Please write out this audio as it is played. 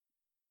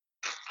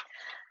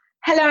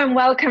Hello and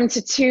welcome to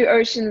Two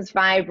Oceans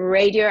Vibe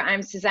Radio.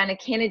 I'm Susana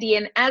Kennedy,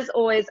 and as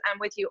always, I'm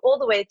with you all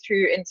the way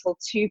through until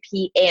 2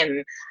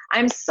 p.m.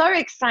 I'm so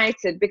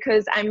excited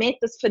because I met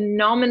this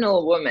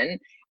phenomenal woman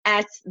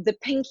at the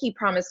Pinky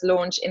Promise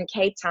launch in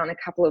Cape Town a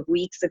couple of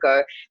weeks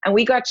ago, and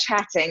we got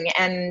chatting,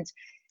 and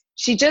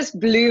she just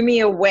blew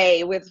me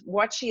away with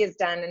what she has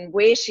done and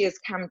where she has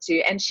come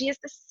to. And she is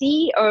the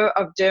CEO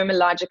of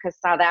Dermalogica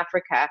South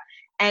Africa.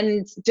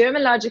 And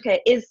Dermalogica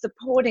is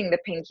supporting the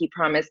Pinky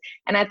Promise.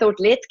 And I thought,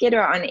 let's get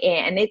her on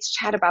air and let's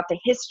chat about the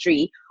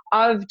history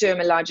of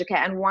Dermalogica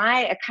and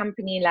why a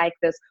company like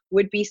this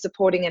would be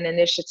supporting an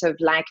initiative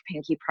like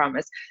Pinky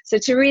Promise. So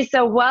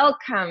Teresa,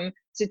 welcome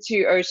to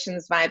Two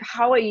Oceans Vibe.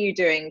 How are you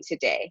doing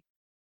today?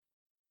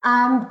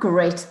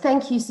 Great.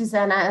 Thank you,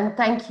 Susana, and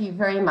thank you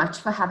very much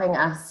for having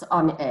us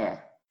on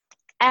air.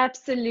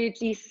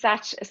 Absolutely,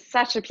 such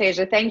a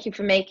pleasure. Thank you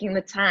for making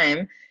the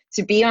time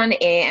to be on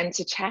air and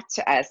to chat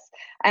to us.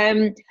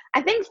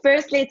 I think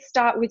first let's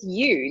start with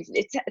you.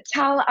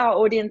 Tell our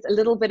audience a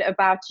little bit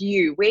about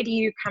you. Where do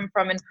you come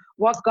from and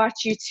what got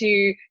you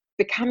to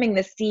becoming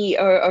the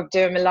CEO of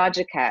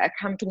Dermalogica, a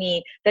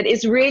company that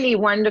is really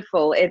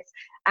wonderful.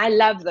 I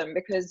love them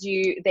because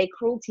they're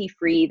cruelty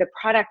free. The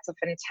products are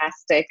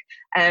fantastic.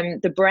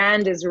 The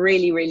brand is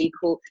really, really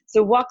cool.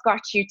 So what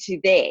got you to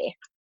there?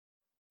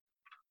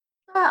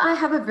 I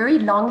have a very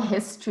long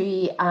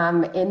history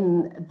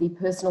in the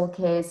personal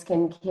care,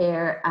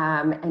 skincare,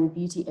 and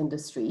beauty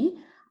industry.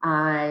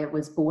 I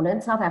was born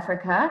in South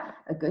Africa,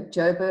 a good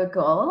Joburg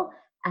girl,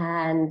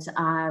 and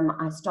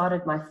I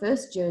started my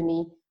first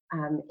journey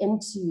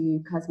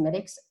into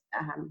cosmetics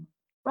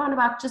round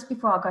about just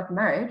before I got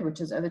married, which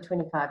is over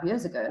 25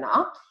 years ago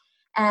now.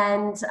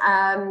 And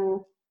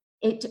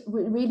it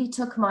really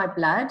took my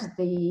blood.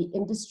 The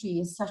industry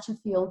is such a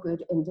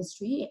feel-good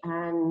industry,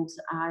 and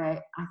I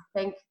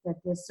think that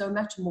there's so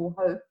much more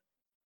hope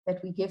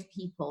that we give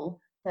people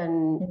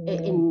than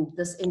in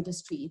this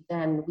industry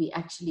than we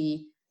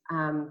actually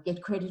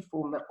get credit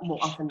for more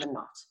often than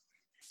not.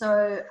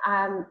 So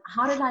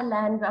how did I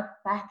land up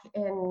back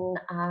in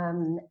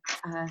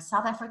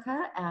South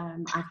Africa?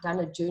 I've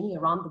done a journey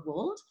around the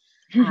world.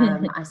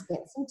 I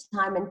spent some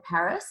time in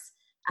Paris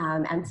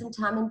and some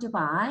time in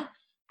Dubai.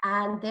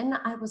 And then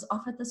I was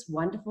offered this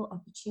wonderful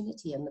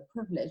opportunity and the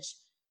privilege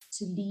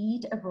to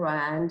lead a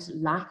brand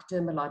like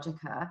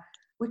Dermalogica,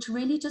 which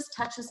really just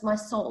touches my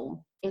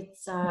soul.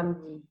 It's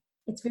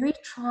very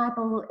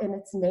tribal in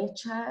its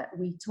nature.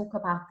 We talk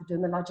about the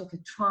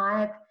Dermalogica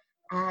tribe,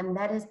 and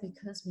that is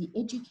because we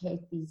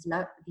educate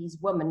these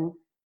women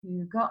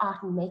who go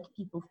out and make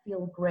people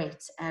feel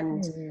great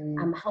and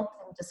help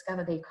them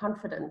discover their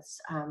confidence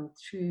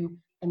through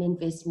an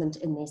investment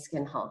in their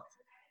skin health.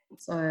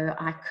 So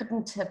I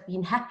couldn't have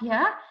been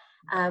happier.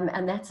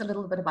 And that's a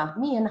little bit about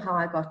me and how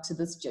I got to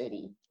this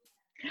journey.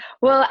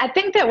 Well, I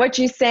think that what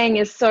you're saying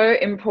is so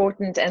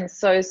important and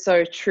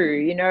so true.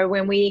 You know,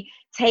 when we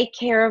take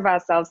care of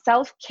ourselves,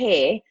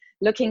 self-care,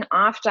 looking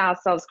after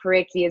ourselves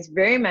correctly is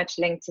very much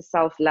linked to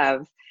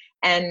self-love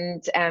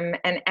and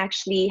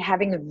actually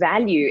having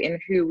value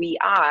in who we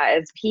are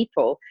as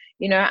people.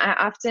 You know, I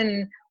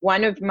often,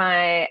 one of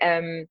my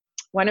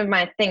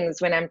things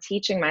when I'm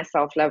teaching my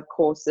self-love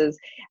courses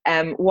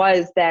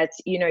was that,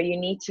 you know, you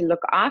need to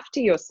look after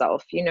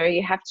yourself. You know,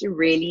 you have to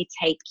really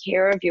take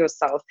care of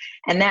yourself.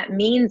 And that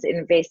means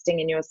investing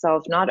in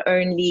yourself, not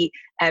only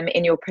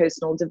in your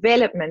personal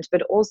development,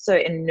 but also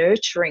in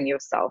nurturing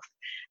yourself.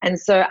 And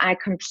so I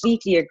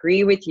completely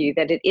agree with you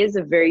that it is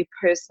a very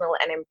personal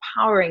and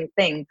empowering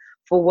thing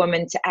for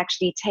women to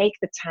actually take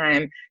the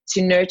time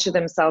to nurture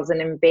themselves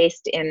and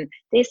invest in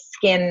their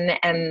skin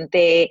and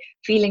their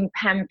feeling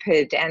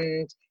pampered.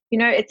 And, you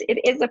know, it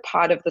is a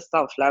part of the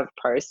self-love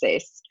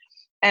process.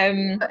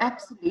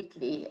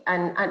 Absolutely.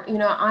 And, you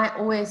know, I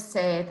always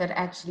say that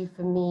actually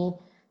for me,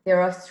 there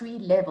are 3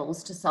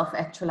 levels to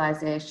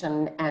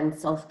self-actualization and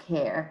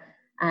self-care.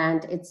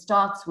 And it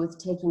starts with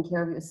taking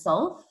care of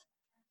yourself,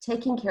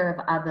 taking care of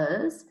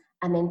others,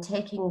 and then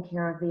taking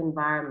care of the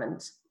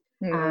environment.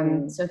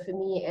 So for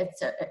me,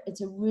 it's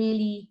a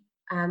really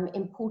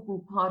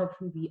important part of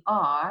who we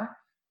are.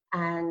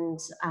 And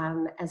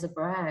as a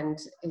brand,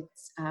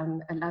 it's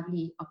a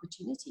lovely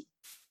opportunity.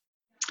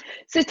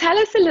 So tell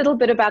us a little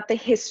bit about the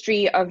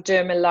history of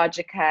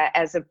Dermalogica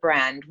as a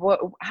brand.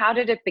 How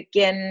did it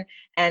begin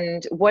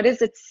and what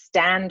does it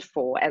stand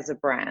for as a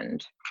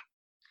brand?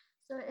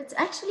 So it's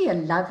actually a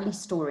lovely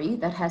story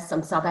that has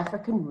some South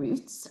African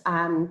roots.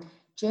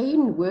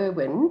 Jane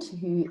Werwind,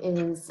 who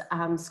is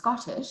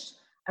Scottish,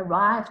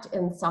 arrived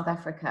in South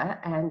Africa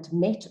and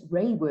met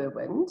Ray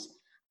Werwind,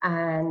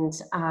 and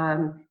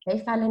they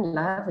fell in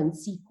love in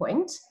Sea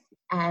Point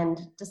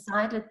and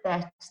decided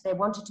that they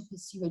wanted to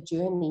pursue a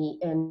journey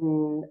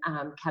in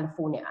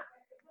California.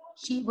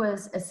 She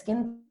was a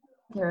skin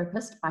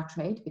therapist by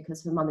trade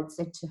because her mom had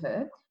said to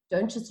her,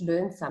 don't just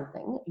learn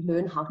something,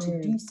 learn how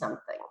to do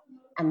something,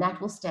 and that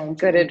will stand you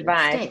good in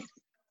advice.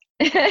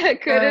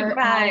 Good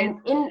advice.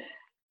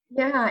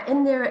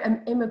 In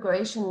their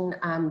immigration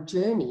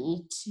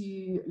journey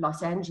to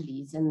Los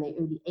Angeles in the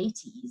early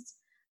 80s,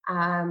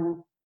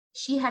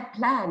 she had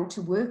planned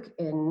to work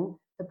in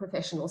the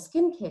professional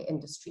skincare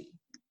industry.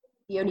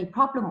 The only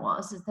problem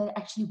was is there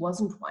actually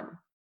wasn't one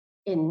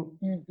in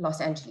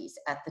Los Angeles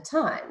at the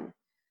time.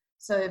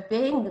 So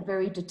being the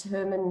very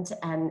determined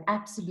and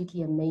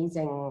absolutely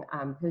amazing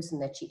person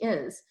that she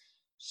is,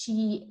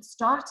 she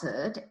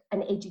started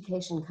an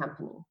education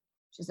company.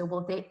 She said,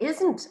 well, there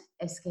isn't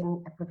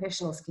a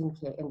professional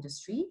skincare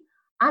industry.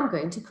 I'm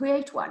going to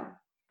create one.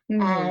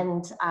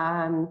 And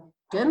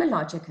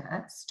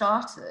Dermalogica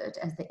started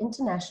as the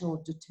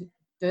International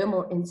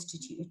Dermal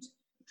Institute,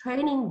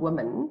 training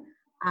women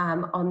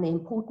on the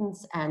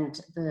importance and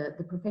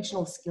the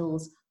professional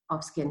skills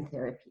of skin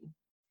therapy.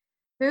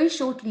 Very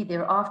shortly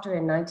thereafter,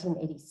 in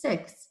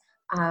 1986,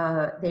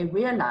 they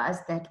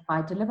realized that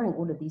by delivering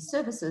all of these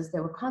services, they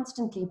were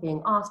constantly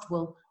being asked,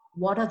 well,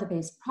 what are the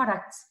best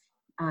products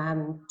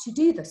to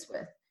do this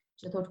with?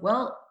 So I thought,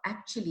 well,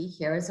 actually,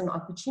 here is an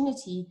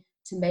opportunity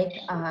to make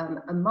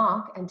a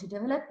mark and to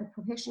develop a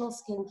professional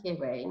skincare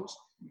range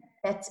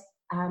that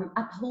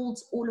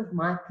upholds all of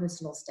my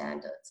personal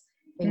standards,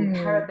 being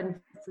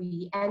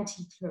paraben-free,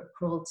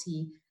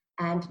 anti-cruelty,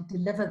 and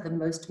deliver the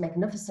most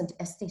magnificent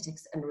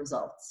aesthetics and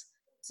results.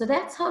 So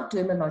that's how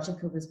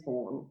Dermalogica was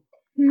born.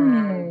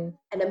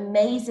 An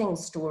amazing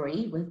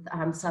story with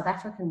South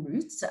African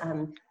roots.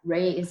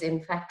 Ray is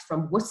in fact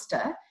from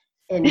Worcester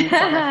in South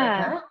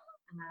Africa.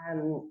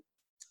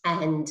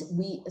 And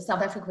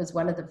South Africa was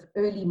one of the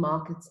early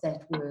markets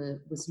that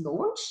was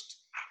launched.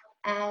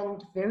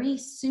 And very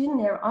soon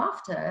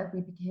thereafter,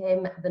 we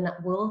became the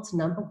world's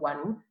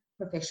 #1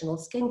 professional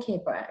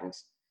skincare brand,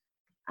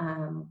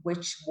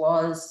 which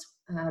was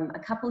a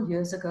couple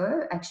years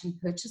ago actually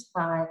purchased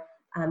by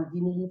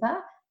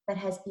Unilever, but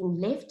has been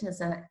left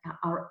as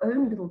our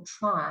own little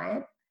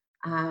tribe,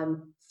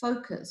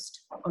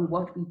 focused on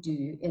what we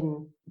do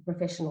in the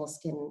professional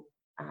skin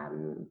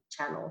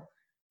channel.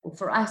 And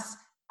for us,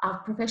 our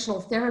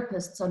professional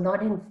therapists are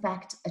not in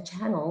fact a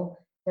channel,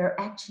 they're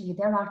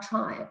our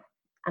tribe.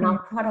 And our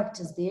product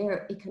is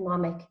their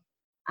economic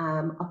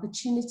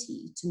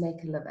opportunity to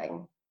make a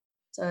living.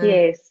 So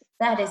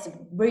that is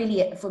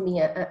really, for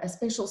me, a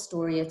special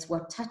story. It's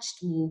what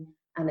touched me,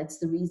 and it's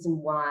the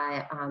reason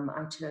why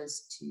I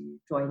chose to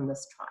join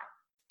this tribe.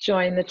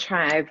 Join the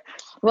tribe.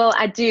 Well,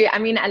 I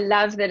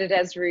love that it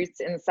has roots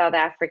in South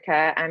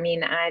Africa. I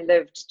mean, I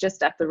lived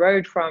just up the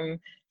road from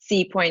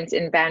Sea Point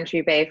in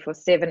Bantry Bay for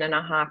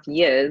 7.5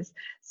 years.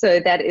 So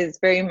that is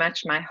very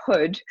much my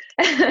hood.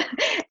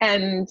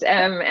 and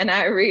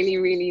I really,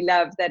 really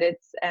love that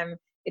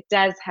it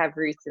does have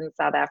roots in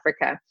South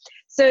Africa.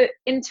 So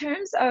in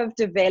terms of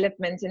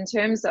development, in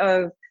terms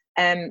of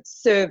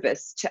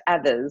service to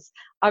others,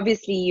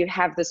 obviously you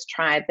have this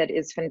tribe that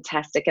is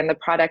fantastic and the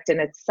product in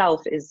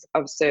itself is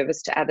of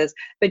service to others,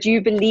 but you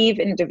believe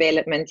in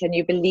development and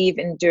you believe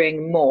in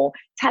doing more.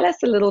 Tell us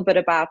a little bit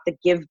about the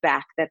give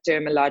back that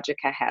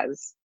Dermalogica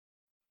has.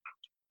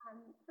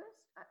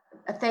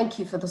 Thank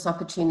you for this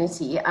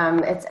opportunity.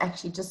 It's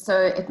actually just so,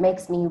 it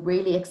makes me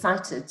really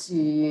excited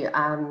to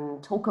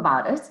talk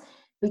about it,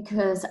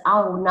 because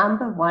our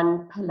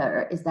 #1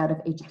 pillar is that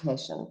of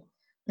education.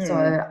 So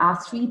our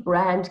 3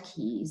 brand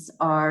keys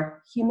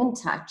are human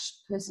touch,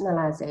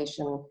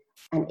 personalization,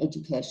 and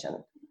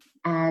education.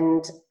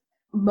 And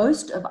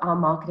most of our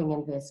marketing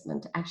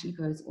investment actually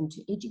goes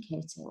into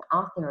educating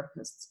our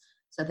therapists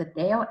so that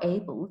they are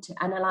able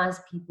to analyze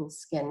people's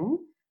skin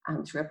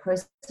through a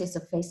process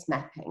of face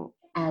mapping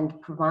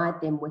and provide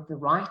them with the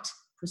right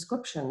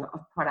prescription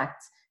of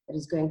products that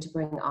is going to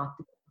bring out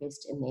the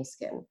best in their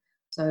skin.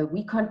 So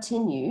we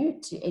continue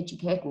to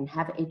educate and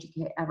have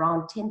educate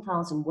around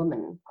 10,000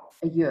 women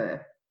a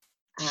year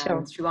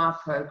through our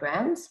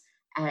programs.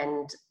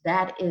 And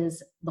that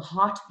is the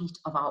heartbeat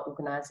of our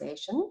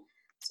organization.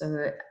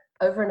 So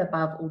over and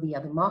above all the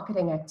other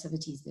marketing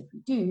activities that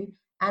we do,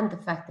 and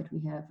the fact that we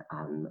have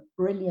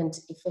brilliant,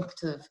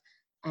 effective,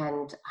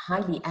 and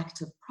highly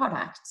active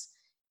products,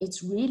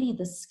 it's really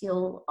the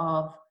skill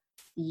of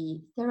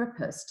the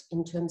therapist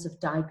in terms of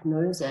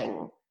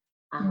diagnosing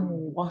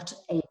what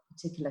a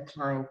particular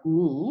client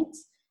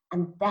needs,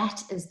 and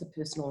that is the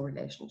personal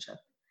relationship.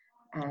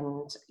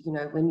 And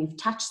when you've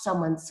touched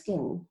someone's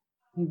skin,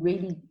 you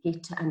really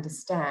get to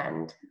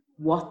understand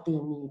what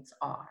their needs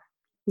are.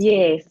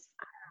 Yes,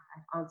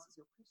 that answers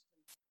your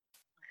question.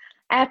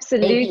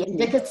 Absolutely. Maybe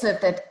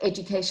indicative that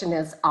education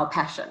is our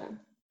passion.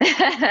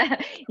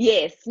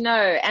 Yes, no,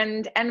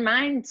 and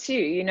mine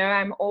too.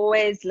 I'm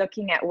always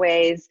looking at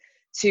ways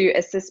to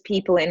assist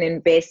people in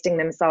investing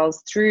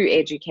themselves through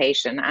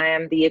education. I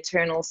am the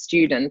eternal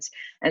student,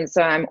 and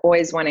so I'm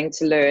always wanting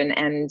to learn.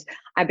 And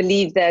I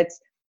believe that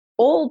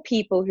all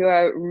people who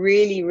are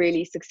really,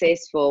 really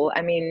successful,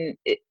 I mean,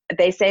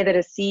 they say that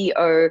a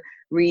CEO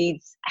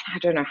reads, I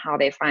don't know how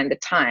they find the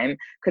time,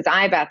 because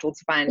I battle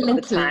to find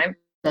the time.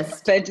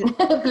 But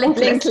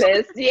Blink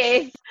list,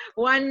 yes,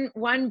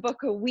 one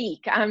book a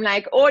week. I'm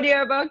like,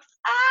 audiobooks,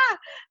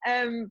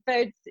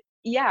 but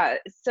yeah,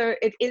 so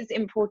it is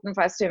important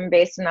for us to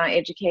invest in our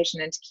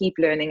education and to keep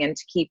learning and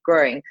to keep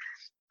growing.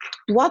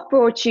 What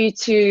brought you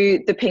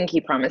to the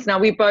Pinky Promise? Now,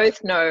 we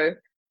both know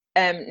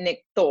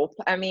Nick Thorpe.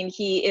 I mean,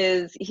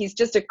 he's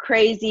just a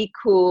crazy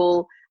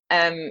cool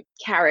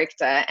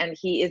character, and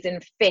he is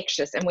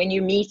infectious. And when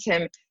you meet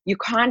him, you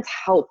can't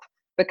help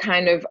but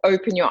kind of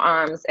open your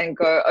arms and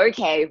go,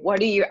 okay, what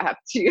are you up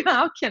to?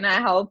 How can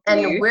I help you?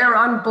 And we're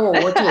on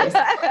board, yes.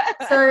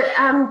 So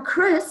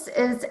Chris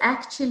is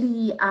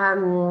actually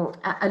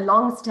a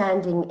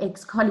long-standing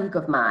ex-colleague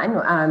of mine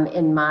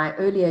in my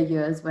earlier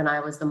years when I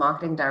was the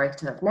marketing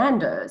director of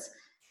Nando's.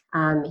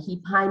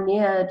 He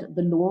pioneered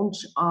the launch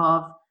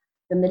of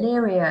the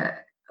malaria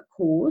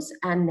cause,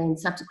 and then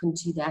subsequent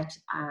to that,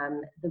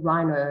 the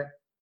rhino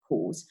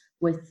cause,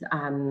 with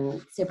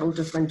several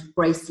different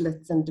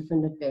bracelets and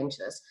different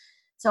adventures.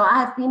 So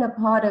I've been a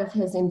part of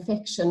his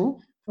infection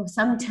for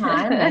some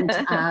time,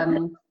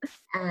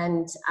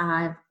 and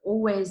I've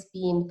always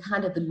been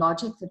kind of the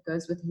logic that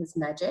goes with his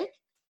magic.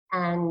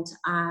 And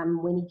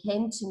when he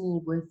came to me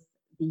with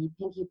the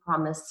Pinky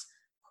Promise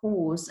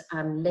cause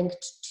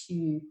linked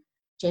to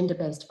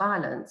gender-based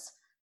violence,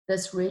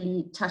 this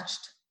really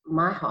touched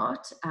my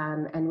heart.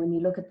 And when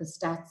you look at the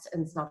stats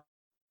in South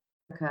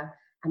Africa,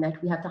 and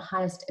that we have the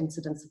highest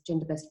incidence of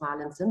gender-based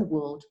violence in the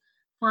world,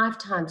 5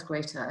 times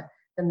greater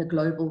than the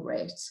global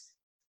rate.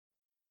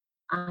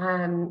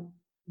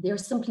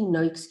 There's simply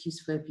no excuse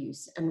for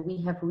abuse, and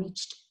we have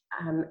reached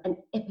an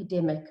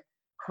epidemic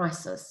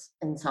crisis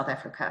in South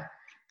Africa.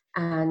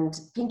 And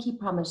Pinky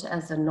Promise,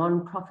 as a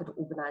non-profit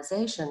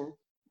organization,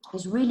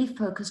 is really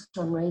focused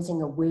on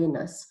raising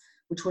awareness,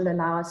 which will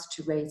allow us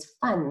to raise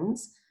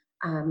funds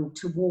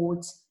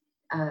towards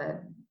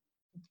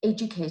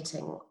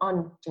educating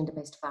on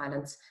gender-based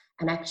violence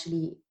and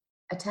actually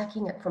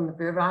attacking it from a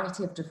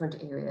variety of different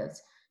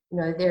areas. You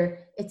know,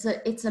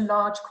 it's a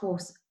large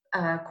cause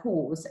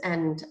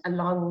and a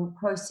long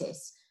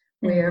process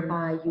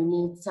whereby you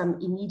need some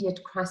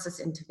immediate crisis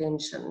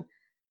intervention,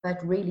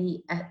 but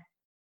really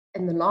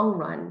in the long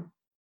run,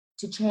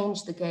 to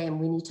change the game,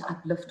 we need to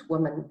uplift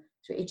women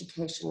through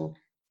education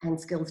and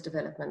skills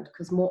development,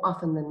 because more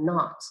often than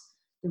not,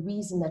 the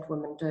reason that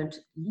women don't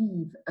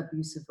leave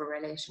abusive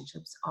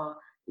relationships are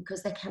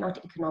because they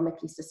cannot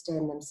economically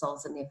sustain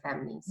themselves and their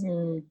families.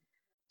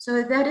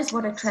 So that is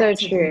what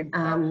attracted me to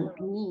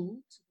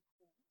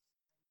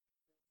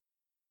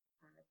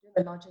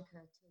Dermalogica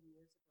 10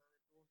 years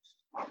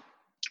ago.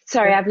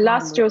 Sorry, I've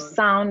lost your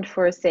sound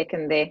for a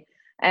second there.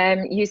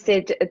 You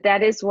said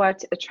that is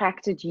what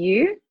attracted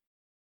you?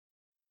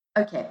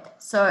 Okay,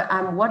 so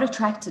what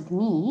attracted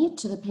me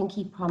to the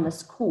Pinky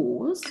Promise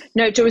cause?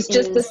 No, it was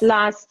just this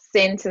last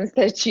sentence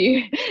that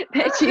you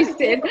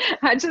said.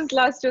 I just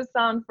lost your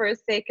sound for a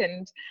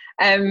second.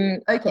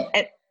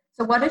 Okay,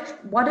 so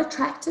what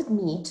attracted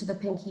me to the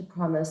Pinky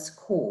Promise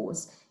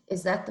cause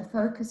is that the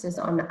focus is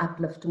on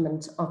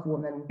upliftment of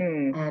women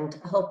and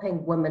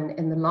helping women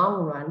in the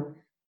long run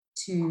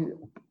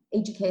to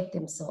educate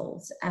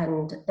themselves.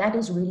 And that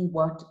is really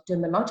what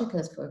Dermalogica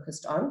is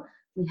focused on.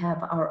 We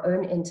have our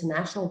own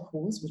international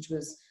cause, which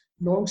was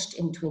launched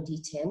in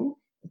 2010.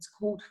 It's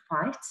called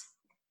FITE,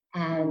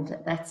 and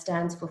that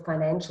stands for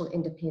Financial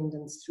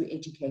Independence Through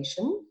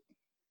Education.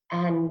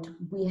 And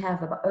we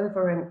have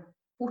over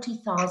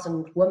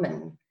 40,000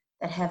 women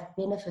that have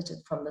benefited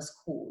from this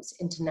cause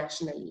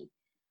internationally,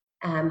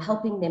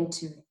 helping them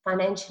to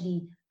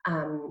financially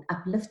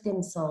uplift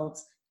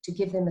themselves, to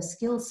give them a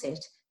skill set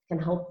that can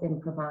help them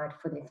provide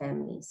for their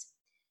families.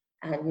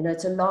 And, you know,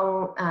 it's a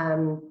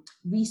long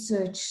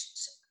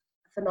researched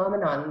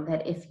phenomenon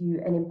that if you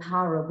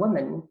empower a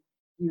woman,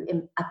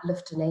 you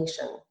uplift a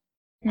nation.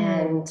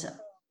 And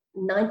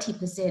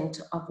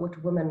 90% of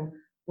what women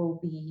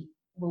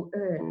will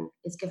earn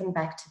is given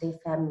back to their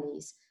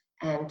families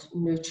and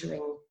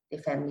nurturing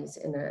their families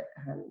in a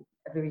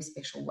very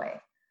special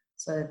way.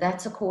 So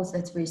that's a cause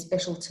that's very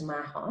special to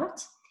my heart,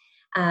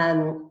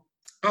 and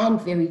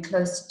very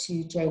close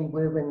to Jane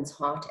Werwin's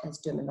heart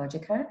as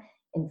Dermalogica.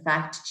 In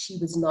fact, she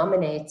was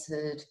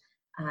nominated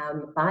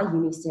by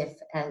UNICEF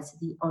as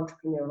the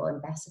Entrepreneurial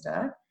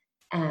Ambassador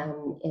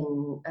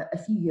a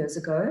few years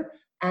ago,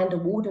 and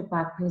awarded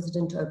by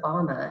President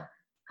Obama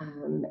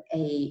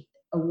a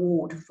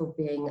award for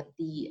being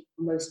the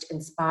most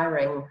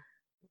inspiring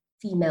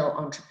female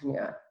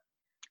entrepreneur.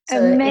 So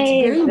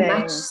Amazing. It's very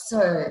much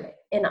so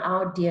in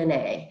our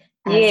DNA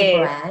as a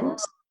brand.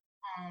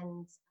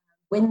 And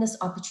when this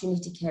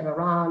opportunity came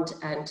around,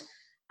 and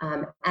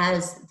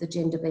as the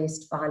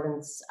gender-based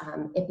violence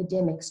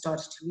epidemic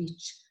started to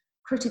reach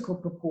critical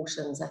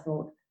proportions, I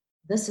thought,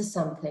 this is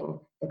something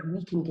that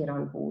we can get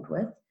on board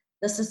with.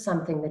 This is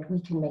something that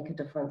we can make a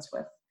difference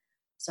with.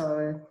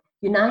 So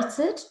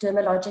united,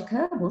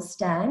 Dermalogica will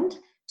stand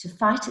to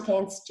fight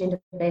against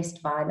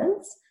gender-based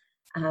violence,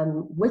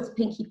 with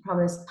Pinky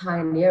Promise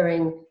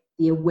pioneering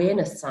the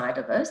awareness side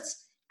of it.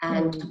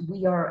 And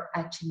we are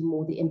actually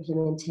more the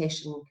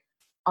implementation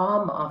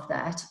arm of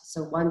that.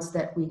 So once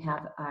that we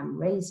have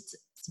raised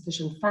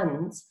sufficient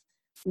funds,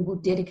 we will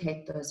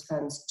dedicate those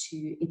funds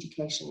to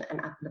education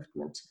and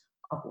upliftment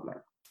of women.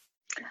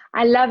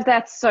 I love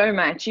that so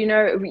much. You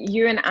know,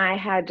 you and I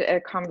had a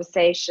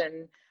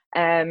conversation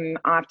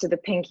after the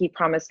Pinky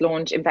Promise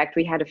launch. In fact,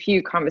 we had a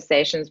few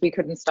conversations. We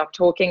couldn't stop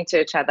talking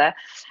to each other.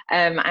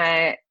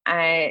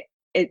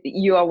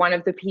 You are one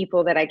of the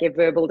people that I get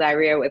verbal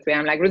diarrhea with, where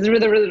I'm like,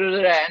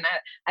 and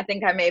I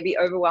think I maybe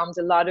overwhelmed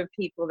a lot of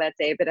people that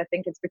day, but I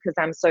think it's because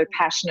I'm so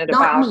passionate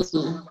about. Not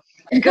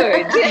me.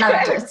 Good. Loved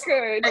it.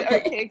 Good.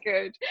 Okay,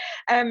 good.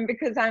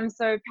 Because I'm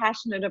so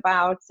passionate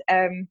about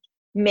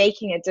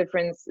making a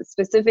difference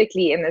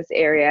specifically in this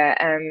area,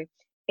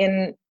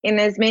 in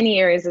as many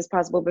areas as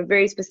possible, but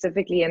very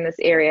specifically in this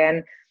area.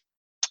 And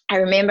I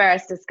remember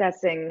us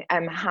discussing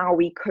how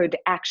we could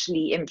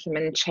actually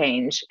implement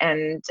change.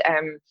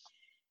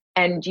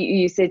 And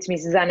you said to me,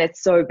 Susana,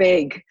 it's so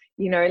big,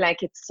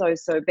 like it's so,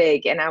 so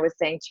big. And I was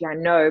saying to you, I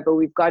know, but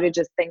we've got to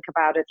just think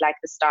about it like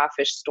the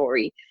starfish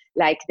story.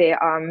 Like there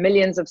are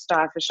millions of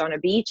starfish on a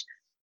beach,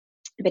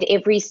 but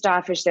every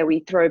starfish that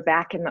we throw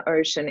back in the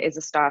ocean is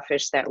a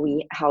starfish that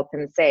we help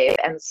and save.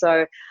 And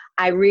so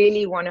I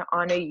really want to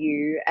honor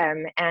you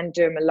and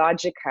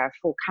Dermalogica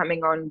for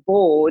coming on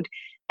board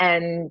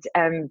and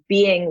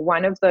being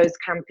one of those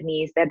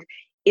companies that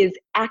is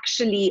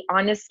actually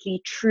honestly,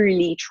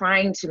 truly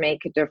trying to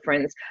make a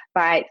difference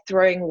by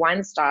throwing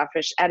one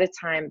starfish at a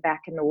time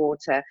back in the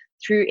water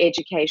through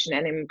education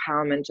and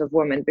empowerment of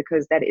women,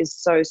 because that is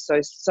so, so,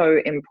 so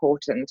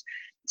important.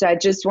 So I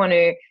just want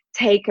to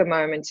take a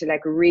moment to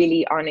like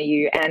really honor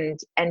you and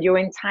your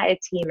entire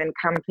team and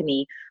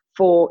company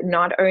for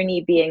not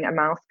only being a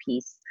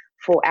mouthpiece,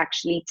 for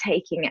actually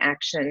taking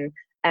action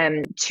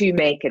to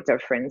make a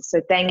difference. So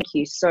thank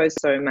you so,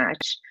 so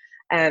much.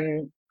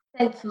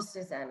 Thank you,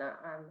 Susana.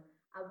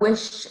 I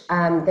wish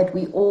that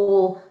we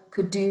all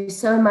could do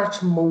so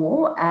much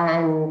more,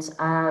 and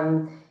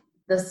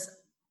this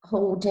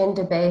whole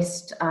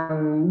gender-based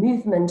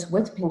movement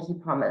with Pinky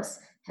Promise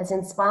has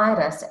inspired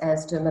us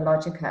as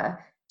Dermalogica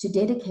to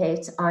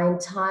dedicate our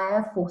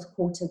entire fourth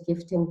quarter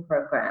gifting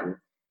program,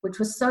 which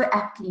was so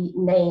aptly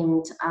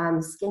named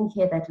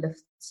Skincare That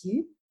Lifts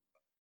You.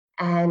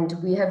 And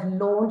we have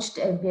launched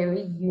a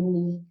very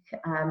unique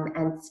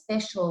and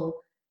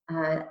special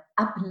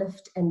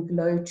uplift and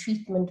glow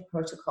treatment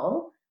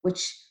protocol,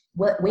 which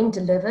when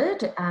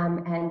delivered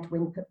and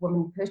when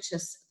women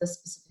purchase the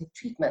specific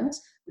treatment,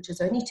 which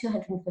is only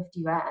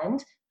 250 Rand,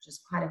 which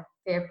is quite a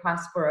fair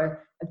price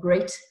for a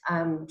great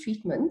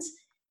treatment,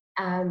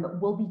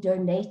 will be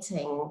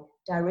donating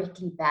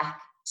directly back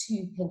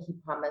to Pinky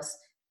Promise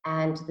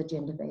and the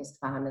gender-based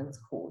violence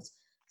cause.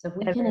 So if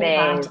we can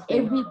invite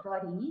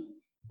everybody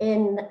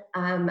in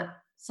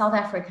South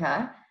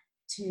Africa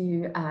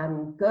to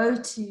go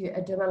to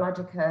a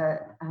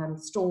Dermalogica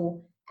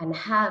store and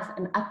have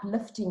an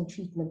uplifting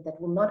treatment that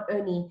will not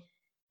only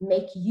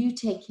make you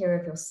take care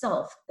of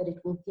yourself, but it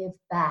will give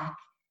back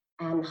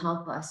and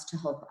help us to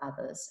help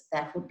others.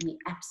 That would be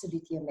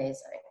absolutely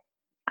amazing.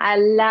 I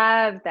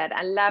love that.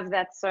 I love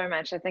that so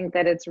much. I think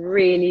that it's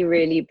really,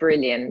 really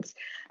brilliant.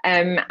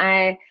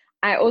 I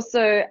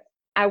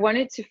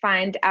wanted to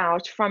find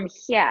out from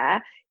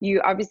here,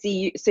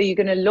 so you're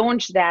going to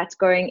launch that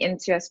going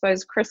into, I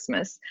suppose,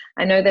 Christmas.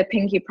 I know that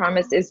Pinky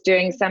Promise is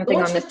doing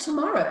something on the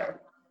tomorrow.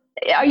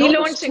 Are you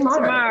launching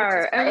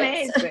tomorrow?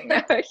 Amazing.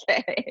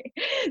 Okay.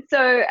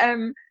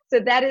 So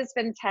that is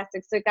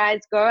fantastic. So guys,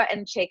 go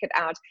and check it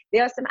out.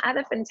 There are some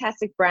other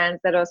fantastic brands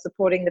that are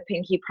supporting the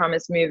Pinky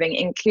Promise moving,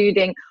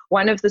 including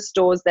one of the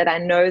stores that I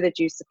know that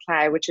you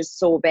supply, which is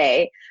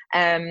Sorbet.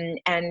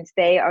 And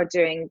they are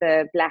doing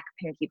the Black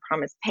Pinky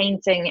Promise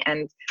painting.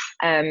 And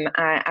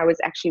I was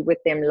actually with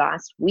them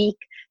last week.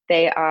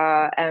 They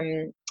are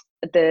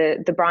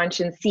the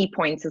branch in Sea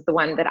Points is the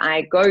one that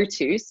I go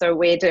to, so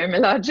where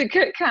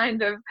Dermalogica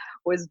kind of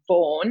was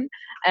born.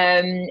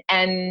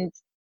 And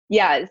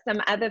yeah, some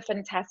other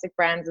fantastic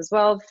brands as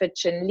well,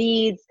 FITE in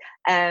Leeds,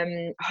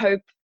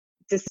 Hope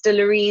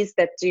Distilleries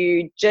that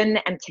do gin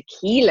and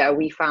tequila,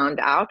 we found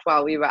out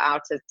while we were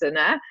out at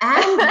dinner.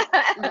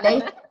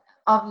 And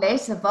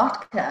later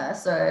vodka,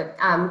 so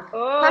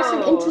quite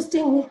an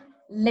interesting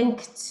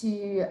link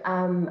to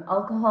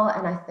alcohol,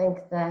 and I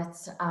think that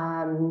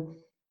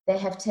they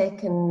have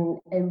taken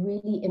a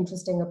really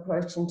interesting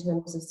approach in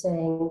terms of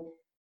saying,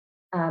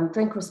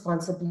 drink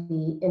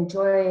responsibly,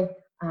 enjoy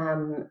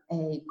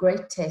a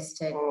great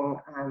tasting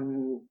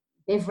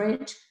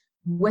beverage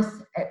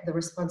with the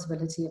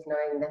responsibility of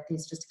knowing that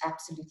there's just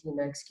absolutely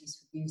no excuse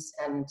for use.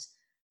 And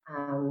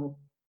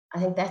I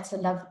think that's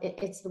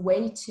it's the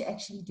way to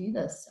actually do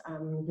this.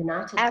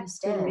 United we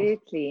stand.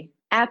 Absolutely.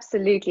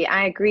 Absolutely.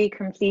 I agree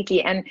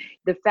completely. And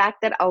the fact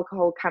that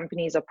alcohol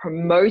companies are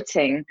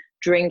promoting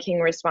drinking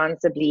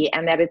responsibly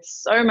and that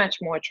it's so much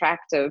more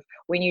attractive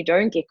when you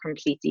don't get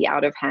completely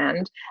out of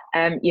hand,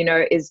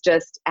 is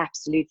just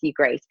absolutely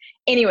great.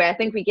 Anyway, I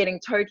think we're getting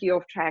totally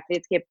off track.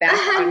 Let's get back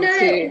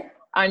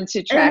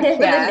onto track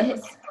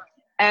here.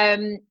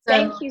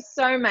 Thank you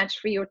so much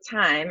for your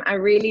time. I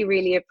really,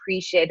 really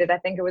appreciate it. I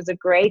think it was a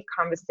great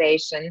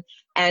conversation,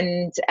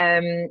 and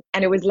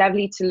it was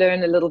lovely to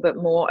learn a little bit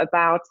more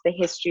about the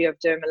history of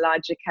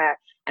Dermalogica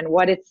and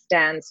what it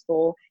stands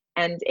for.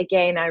 And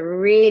again, I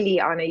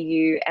really honor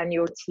you and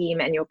your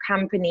team and your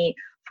company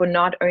for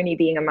not only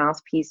being a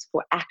mouthpiece,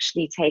 for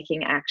actually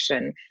taking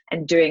action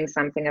and doing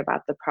something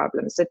about the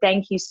problem. So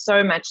thank you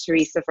so much,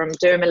 Teresa from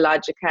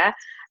Dermalogica,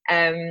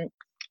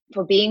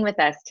 for being with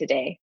us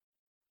today.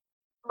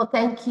 Well,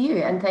 thank you,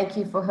 and thank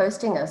you for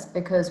hosting us,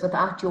 because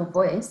without your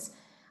voice,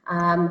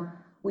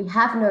 we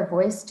have no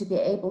voice to be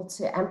able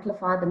to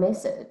amplify the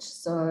message.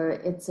 So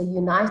it's a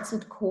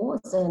united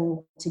cause, and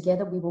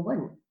together we will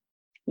win.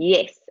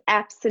 Yes,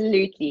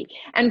 absolutely.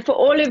 And for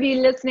all of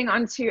you listening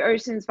on To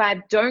Oceans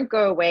Vibe, don't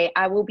go away.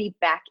 I will be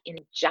back in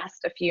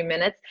just a few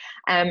minutes.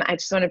 I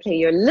just want to play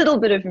you a little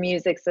bit of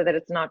music so that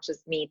it's not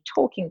just me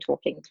talking.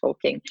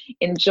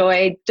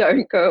 Enjoy.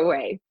 Don't go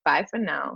away. Bye for now.